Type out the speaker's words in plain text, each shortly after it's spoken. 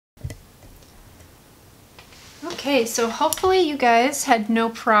Okay, so hopefully you guys had no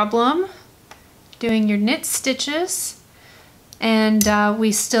problem doing your knit stitches, and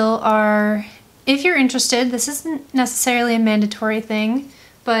we still are, if you're interested, this isn't necessarily a mandatory thing,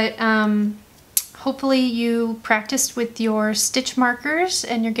 but hopefully you practiced with your stitch markers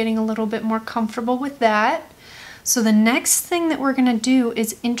and you're getting a little bit more comfortable with that. So the next thing that we're going to do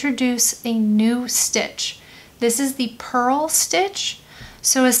is introduce a new stitch. This is the purl stitch.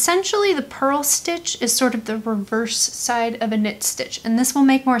 So essentially the purl stitch is sort of the reverse side of a knit stitch, and this will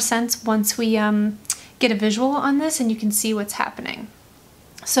make more sense once we get a visual on this and you can see what's happening.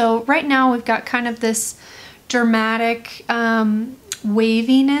 So right now we've got kind of this dramatic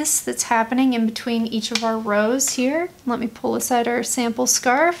waviness that's happening in between each of our rows here. Let me pull aside our sample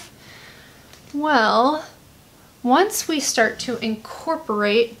scarf. Well, once we start to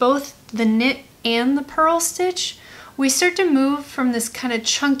incorporate both the knit and the purl stitch, we start to move from this kind of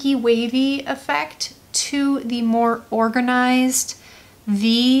chunky wavy effect to the more organized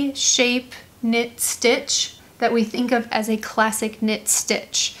V-shape knit stitch that we think of as a classic knit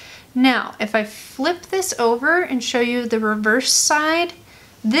stitch. Now, if I flip this over and show you the reverse side,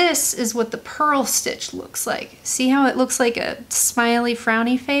 this is what the purl stitch looks like. See how it looks like a smiley,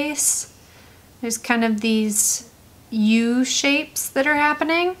 frowny face? There's kind of these U shapes that are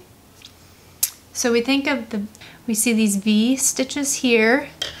happening. So we think of we see these V stitches here,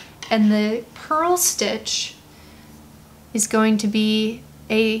 and the purl stitch is going to be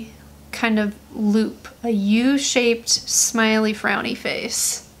a kind of loop, a U-shaped smiley frowny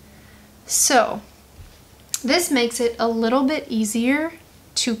face. So this makes it a little bit easier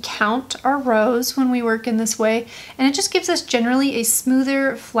to count our rows when we work in this way, and it just gives us generally a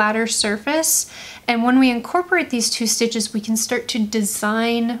smoother, flatter surface. And when we incorporate these two stitches, we can start to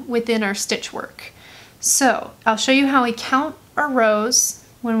design within our stitch work. So I'll show you how we count our rows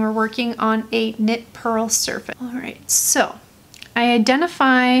when we're working on a knit purl surface. All right, so I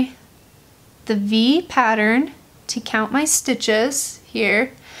identify the V pattern to count my stitches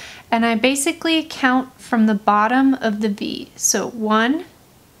here, and I basically count from the bottom of the V. So 1,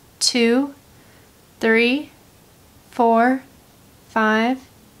 2, 3, 4, 5,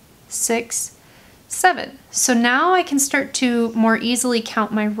 6, 7. So now I can start to more easily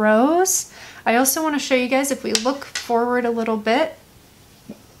count my rows. I also want to show you guys, if we look forward a little bit,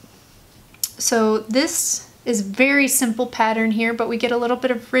 so this is very simple pattern here, but we get a little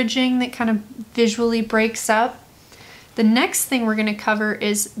bit of ridging that kind of visually breaks up. The next thing we're going to cover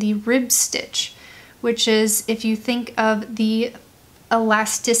is the rib stitch, which is, if you think of the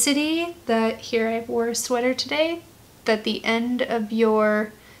elasticity that, here I wore a sweater today, that the end of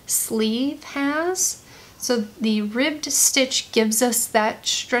your sleeve has. So the ribbed stitch gives us that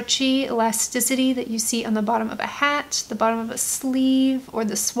stretchy elasticity that you see on the bottom of a hat, the bottom of a sleeve, or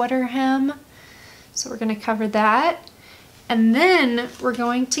the sweater hem. So we're going to cover that. And then we're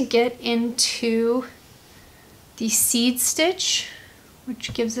going to get into the seed stitch,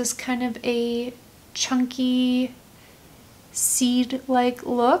 which gives us kind of a chunky seed-like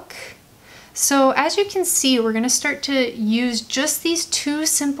look. So as you can see, we're going to start to use just these two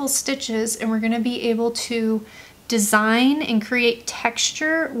simple stitches, and we're going to be able to design and create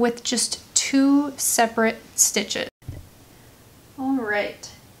texture with just two separate stitches. All right.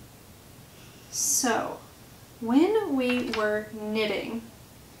 So when we were knitting,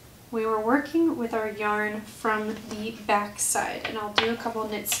 we were working with our yarn from the back side, and I'll do a couple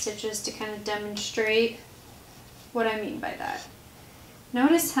knit stitches to kind of demonstrate what I mean by that.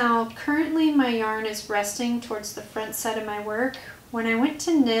 Notice how currently my yarn is resting towards the front side of my work. When I went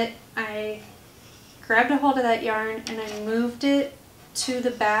to knit, I grabbed a hold of that yarn and I moved it to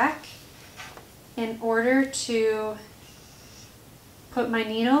the back in order to put my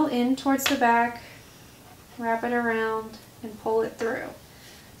needle in towards the back, wrap it around, and pull it through.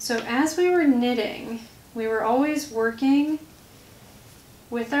 So as we were knitting, we were always working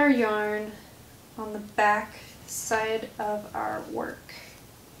with our yarn on the back side of our work.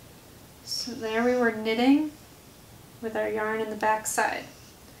 So there we were knitting with our yarn in the back side.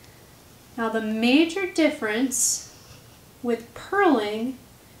 Now the major difference with purling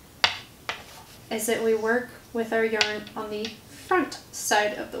is that we work with our yarn on the front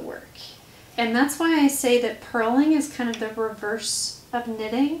side of the work. And that's why I say that purling is kind of the reverse of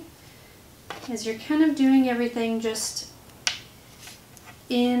knitting, is you're kind of doing everything just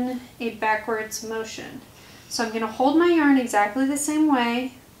in a backwards motion. So I'm going to hold my yarn exactly the same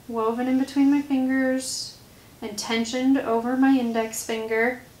way, woven in between my fingers and tensioned over my index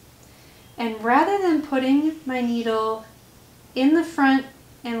finger. And rather than putting my needle in the front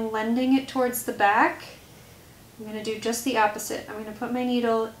and lending it towards the back, I'm going to do just the opposite. I'm going to put my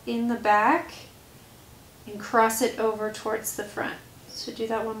needle in the back and cross it over towards the front. So do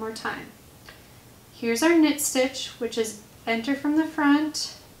that one more time. Here's our knit stitch, which is enter from the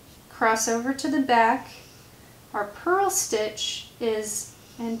front, cross over to the back. Our purl stitch is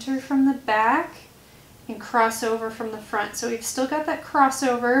enter from the back and cross over from the front. So we've still got that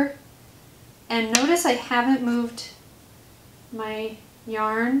crossover, and notice I haven't moved my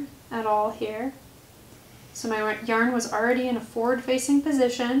yarn at all here. So my yarn was already in a forward facing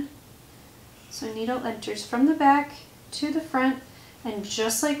position. So needle enters from the back to the front, and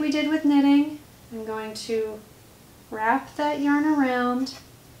just like we did with knitting, I'm going to wrap that yarn around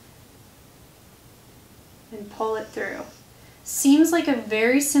and pull it through. Seems like a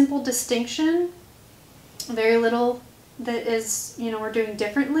very simple distinction, very little that is, we're doing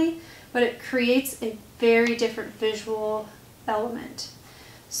differently, but it creates a very different visual element.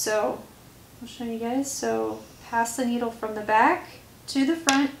 So I'll show you guys. So pass the needle from the back to the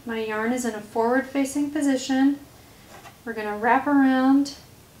front. My yarn is in a forward facing position. We're going to wrap around,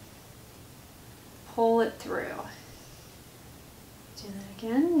 pull it through. Do that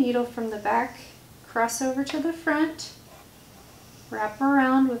again. Needle from the back, cross over to the front, wrap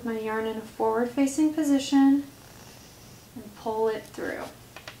around with my yarn in a forward facing position, and pull it through.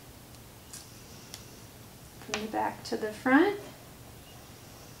 From the back to the front,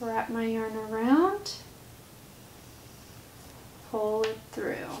 wrap my yarn around, pull it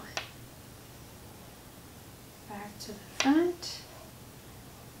through. Back to the front,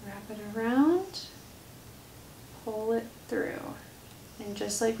 wrap it around, pull it through. And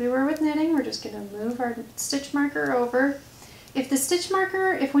just like we were with knitting, we're just going to move our stitch marker over.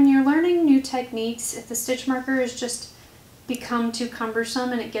 If when you're learning new techniques, if the stitch marker has just become too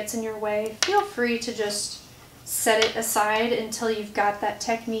cumbersome and it gets in your way, feel free to just set it aside until you've got that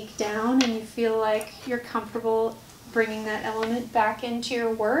technique down and you feel like you're comfortable bringing that element back into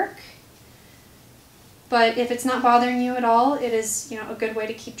your work. But if it's not bothering you at all, it is, a good way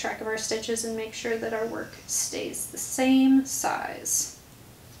to keep track of our stitches and make sure that our work stays the same size.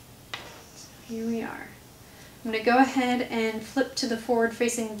 So here we are. I'm going to go ahead and flip to the forward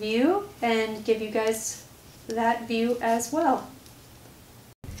facing view and give you guys that view as well.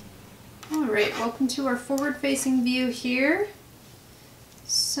 Alright, welcome to our forward facing view here.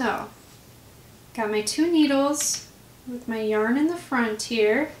 So, got my 2 needles with my yarn in the front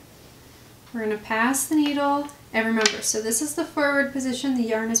here. We're going to pass the needle, and remember, so this is the forward position, the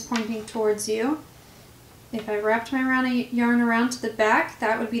yarn is pointing towards you. If I wrapped my yarn around to the back,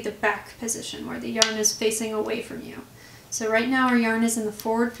 that would be the back position where the yarn is facing away from you. So right now our yarn is in the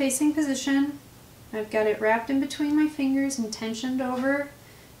forward facing position. I've got it wrapped in between my fingers and tensioned over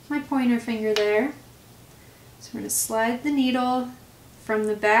my pointer finger there. So we're going to slide the needle from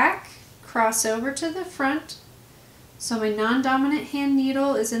the back, cross over to the front. So my non-dominant hand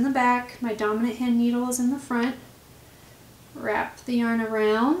needle is in the back, my dominant hand needle is in the front. Wrap the yarn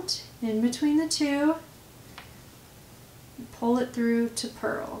around in between the two and pull it through to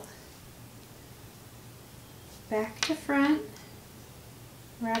purl. Back to front,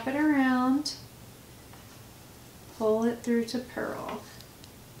 wrap it around, pull it through to purl.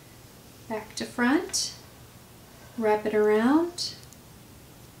 Back to front, wrap it around,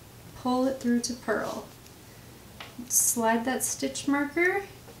 pull it through to purl. Slide that stitch marker.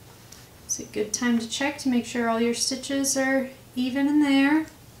 It's a good time to check to make sure all your stitches are even in there.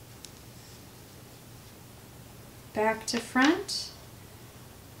 Back to front,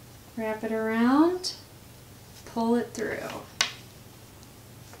 wrap it around, pull it through.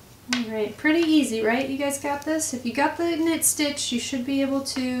 Alright, pretty easy, right? You guys got this? If you got the knit stitch, you should be able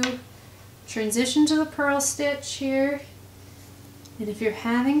to transition to the purl stitch here. And if you're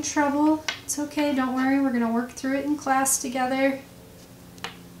having trouble, it's okay, don't worry, we're going to work through it in class together.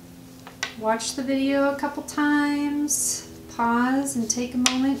 Watch the video a couple times, pause and take a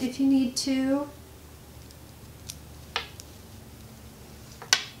moment if you need to.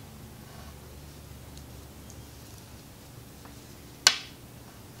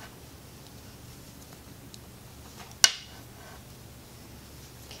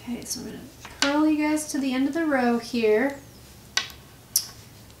 Okay, so I'm going to purl you guys to the end of the row here.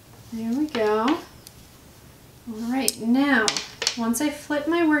 There we go. Alright, now, once I flip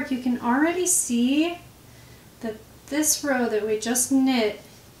my work, you can already see that this row that we just knit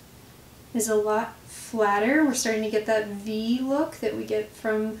is a lot flatter. We're starting to get that V look that we get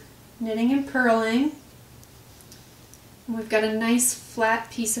from knitting and purling. And we've got a nice flat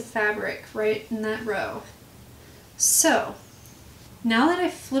piece of fabric right in that row. So, now that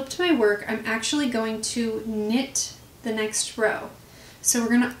I've flipped my work, I'm actually going to knit the next row. So we're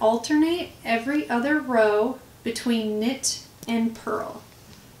going to alternate every other row between knit and purl.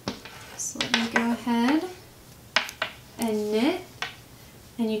 So let me go ahead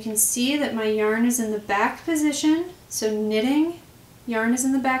you can see that my yarn is in the back position. So knitting, yarn is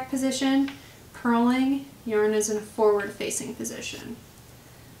in the back position. Purling, yarn is in a forward facing position.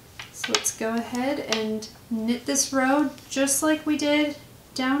 So let's go ahead and knit this row just like we did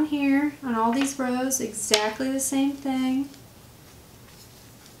down here on all these rows, exactly the same thing.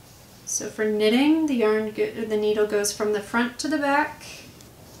 So for knitting, the needle goes from the front to the back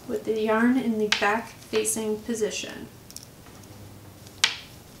with the yarn in the back facing position.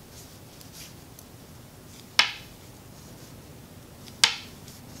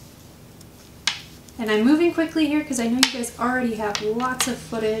 And I'm moving quickly here because I know you guys already have lots of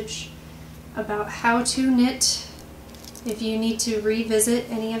footage about how to knit. If you need to revisit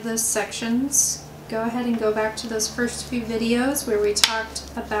any of those sections, go ahead and go back to those first few videos where we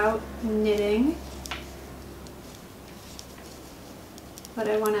talked about knitting. But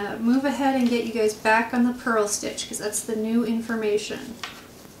I want to move ahead and get you guys back on the purl stitch because that's the new information.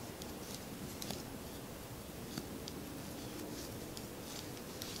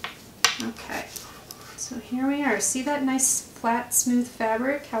 Okay. So here we are. See that nice flat smooth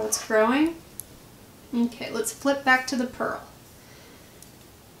fabric, how it's growing? Okay, let's flip back to the purl.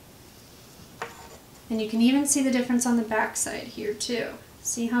 And you can even see the difference on the back side here too.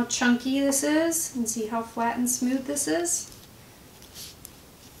 See how chunky this is and see how flat and smooth this is?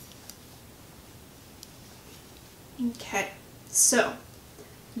 Okay, so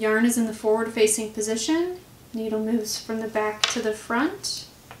yarn is in the forward facing position. Needle moves from the back to the front.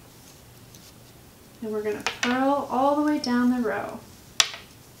 And we're going to purl all the way down the row.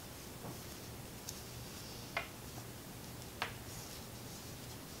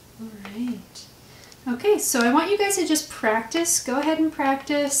 Alright. Okay, so I want you guys to just practice, go ahead and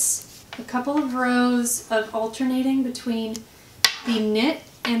practice a couple of rows of alternating between the knit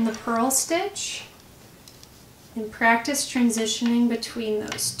and the purl stitch, and practice transitioning between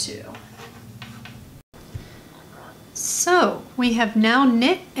those two. So we have now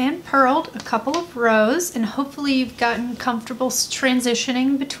knit and purled a couple of rows, and hopefully you've gotten comfortable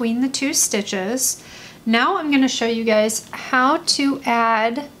transitioning between the two stitches. Now I'm going to show you guys how to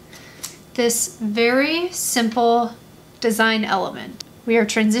add this very simple design element. We are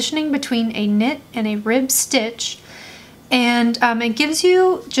transitioning between a knit and a rib stitch, and it gives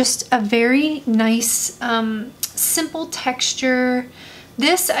you just a very nice simple texture.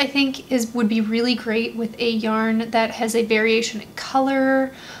 This, I think, would be really great with a yarn that has a variation in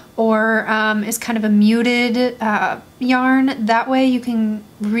color or is kind of a muted yarn. That way you can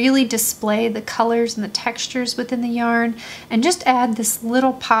really display the colors and the textures within the yarn and just add this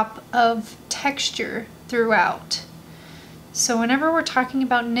little pop of texture throughout. So whenever we're talking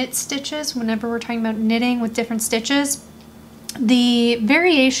about knit stitches, whenever we're talking about knitting with different stitches, the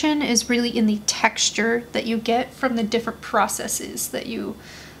variation is really in the texture that you get from the different processes that you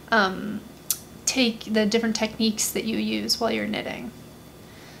take, the different techniques that you use while you're knitting.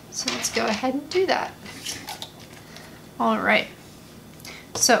 So let's go ahead and do that. Alright,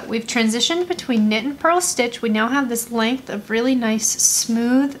 so we've transitioned between knit and purl stitch. We now have this length of really nice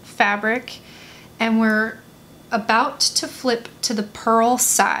smooth fabric, and we're about to flip to the purl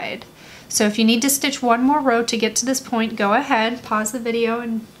side. So if you need to stitch one more row to get to this point, go ahead, pause the video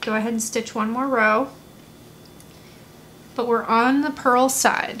and go ahead and stitch one more row. But we're on the purl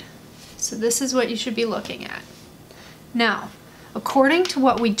side, so this is what you should be looking at. Now, according to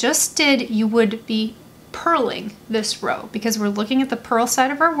what we just did, you would be purling this row because we're looking at the purl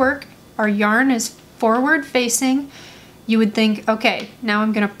side of our work. Our yarn is forward facing. You would think, okay, now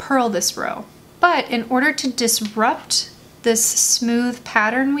I'm going to purl this row. But in order to disrupt this smooth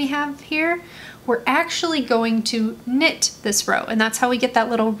pattern we have here, we're actually going to knit this row, and that's how we get that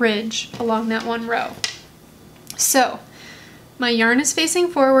little ridge along that one row. So my yarn is facing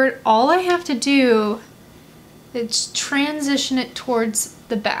forward. All I have to do is transition it towards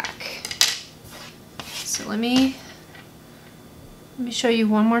the back. So let me show you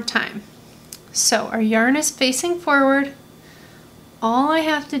one more time. So our yarn is facing forward. All I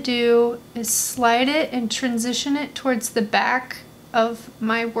have to do is slide it and transition it towards the back of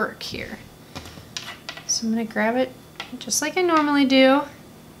my work here. So I'm going to grab it just like I normally do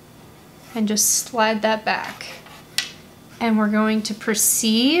and just slide that back. And we're going to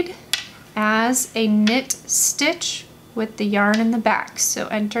proceed as a knit stitch with the yarn in the back. So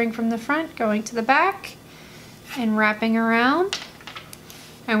entering from the front, going to the back and wrapping around.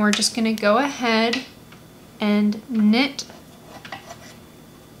 And we're just going to go ahead and knit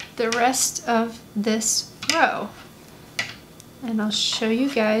the rest of this row, and I'll show you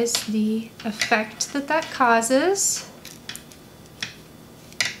guys the effect that that causes.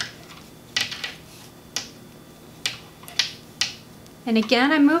 And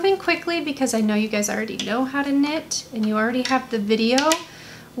again, I'm moving quickly because I know you guys already know how to knit and you already have the video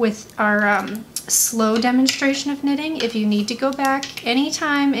with our slow demonstration of knitting. If you need to go back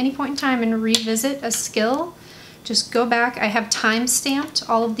anytime, any point in time and revisit a skill, just go back. I have time stamped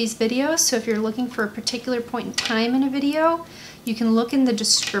all of these videos, so if you're looking for a particular point in time in a video, you can look in the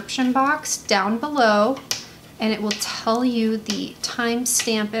description box down below and it will tell you the time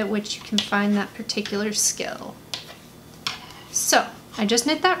stamp at which you can find that particular skill. So I just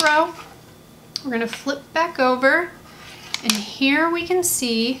knit that row. We're gonna flip back over and here we can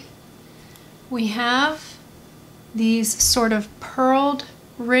see we have these sort of purled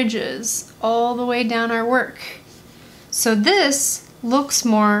ridges all the way down our work. So this looks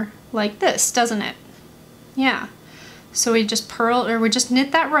more like this, doesn't it? Yeah. So we just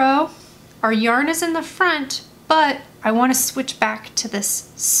knit that row. Our yarn is in the front, but I want to switch back to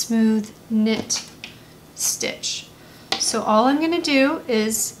this smooth knit stitch. So all I'm going to do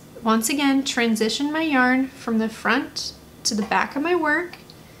is, once again, transition my yarn from the front to the back of my work,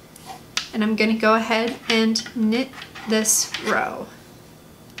 and I'm going to go ahead and knit this row.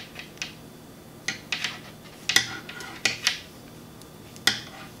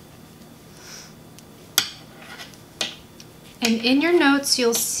 And in your notes,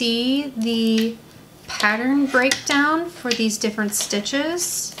 you'll see the pattern breakdown for these different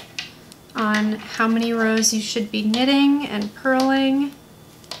stitches on how many rows you should be knitting and purling.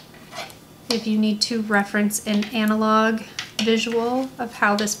 If you need to reference an analog visual of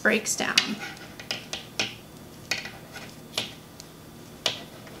how this breaks down.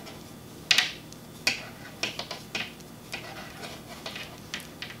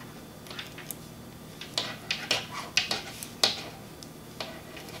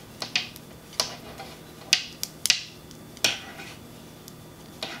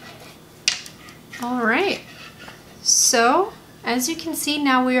 All right, so as you can see,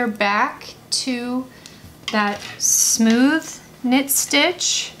 now we are back to that smooth knit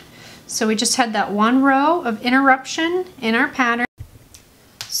stitch. So we just had that one row of interruption in our pattern.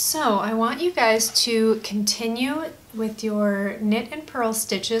 So I want you guys to continue with your knit and purl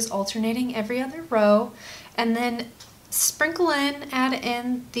stitches, alternating every other row, and then add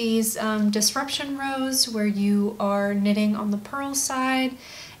in these disruption rows where you are knitting on the purl side,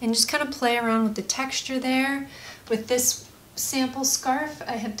 and just kind of play around with the texture there. With this sample scarf,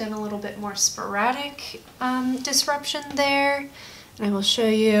 I have done a little bit more sporadic disruption there, and I will show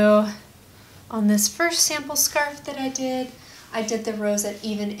you on this first sample scarf that I did the rows at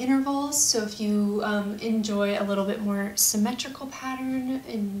even intervals, so if you enjoy a little bit more symmetrical pattern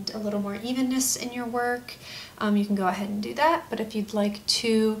and a little more evenness in your work, you can go ahead and do that. But if you'd like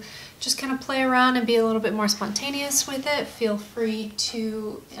to just kind of play around and be a little bit more spontaneous with it, feel free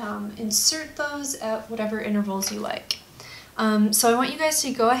to insert those at whatever intervals you like. So I want you guys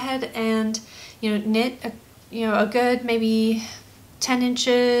to go ahead and knit a good maybe 10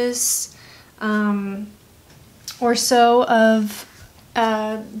 inches or so of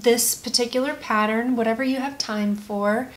this particular pattern, whatever you have time for.